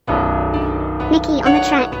Nikki on the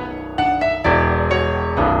track.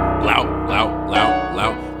 Loud,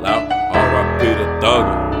 R.I.P. the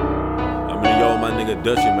thugger. I mean, yo, my nigga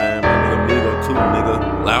Dutchie, man. My nigga Migo too, nigga.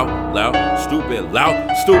 Loud, stupid, loud.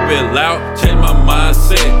 Change my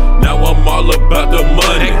mindset. Now I'm all about the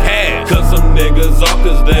money. Cut some niggas off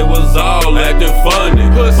cause they was all acting funny.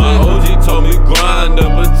 My OG told me grind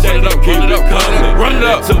up a check and keep it coming. Run it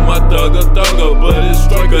up. Took my thugger, but it's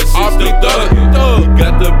straight cause she still thuggin'.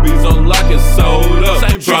 Got the beats on lock and sold up.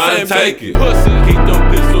 Try and take it. Keep them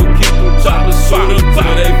pistols, keep them choppers, shoot them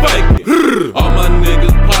till they vacant. All my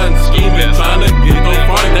niggas plotting, scheming, trying to get no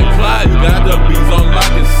fight. That Clyde got the beats on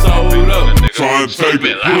lock and sold up. Try and take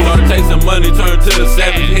it. Start chasing money, turn to the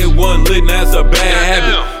savage. Hit one lick, now it's a bad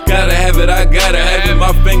habit. Gotta have it, I gotta have it.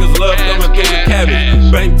 My fingers love coming through the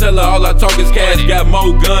cabbage. Bank teller, all I talk is cash. Got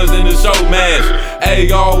more guns than the show mask.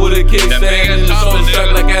 AR with a kickstand and the shoulder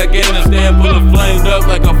strap like Afghanistan. Pull it flamed up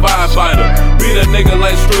like a firefighter. Beat a nigga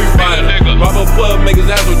like Street Fighter. Rob a plug, make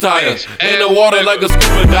his ass retire. In the water like a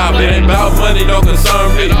scuba diver. It ain't about money, don't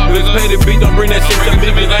concern me. If it's paid to beat, don't bring that shit to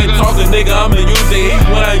me. Cause I ain't talking, nigga, I'ma use it.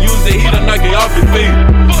 When I use it, he done knock it off your feet.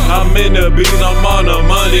 I'm in the beats, I'm on the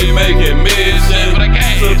money making mission.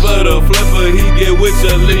 Slipper the flipper, he get with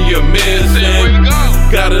you, leave you missing.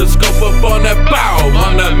 Gotta scope up on that bow,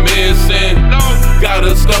 I'm not missing.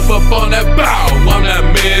 Gotta scope up on that bow, I'm not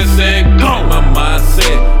missing. My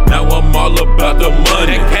mindset, now I'm all about the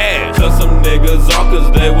money. Cut some niggas off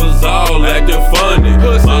cause they was all acting funny.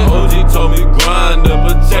 My OG told me grind up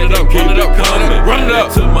a check and keep it coming. Run it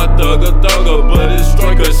up. Took my thugger, but it's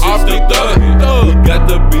straight cause she still thuggin'. Got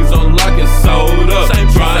the beats on lock and sold up.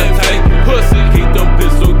 Try and take it. Keep them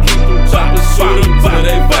pistols, keep them choppers, shoot them till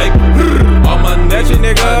they vacant. All my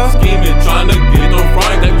niggas scheming, trying to get them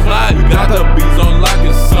frank. That Clyde got the beats on lock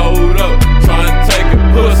and sold up. Try and take it,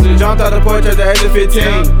 pussy. Jumped out the porch at the age of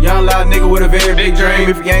 15. Young loud nigga with a very big dream.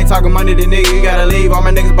 If you ain't talking money, then nigga, you gotta leave. All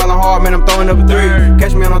my niggas ballin' hard, man, I'm throwing up a 3.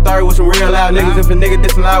 Catch me on the 3rd with some real loud niggas. If a nigga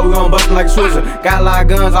dissing loud, we gon' bust him like a switcher. Got a lot of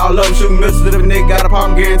guns all up, shooting missiles. If a nigga got a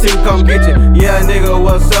problem, guarantee we come get you. Yeah, nigga,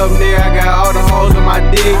 what's up, nigga? I got all the hoes in my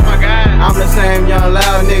dick. I'm the same young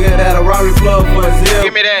loud nigga that'll rob your plug for a zip.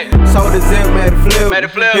 Give me that. Sold a zip, made a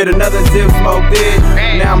flip. Hit another zip, smoke this.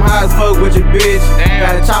 Now I'm high as fuck with your bitch.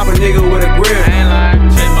 Got a chopper nigga with a grip.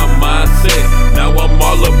 Change my mindset, now I'm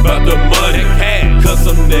all about the money. Cut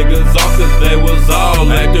some niggas off cause they was all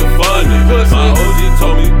acting funny. My OG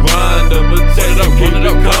told me grind up a check and keep it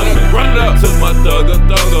coming. Took my thugger,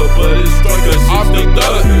 but it's straight cause she still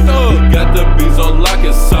thuggin'. Got the beats on lock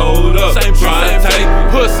and sold up.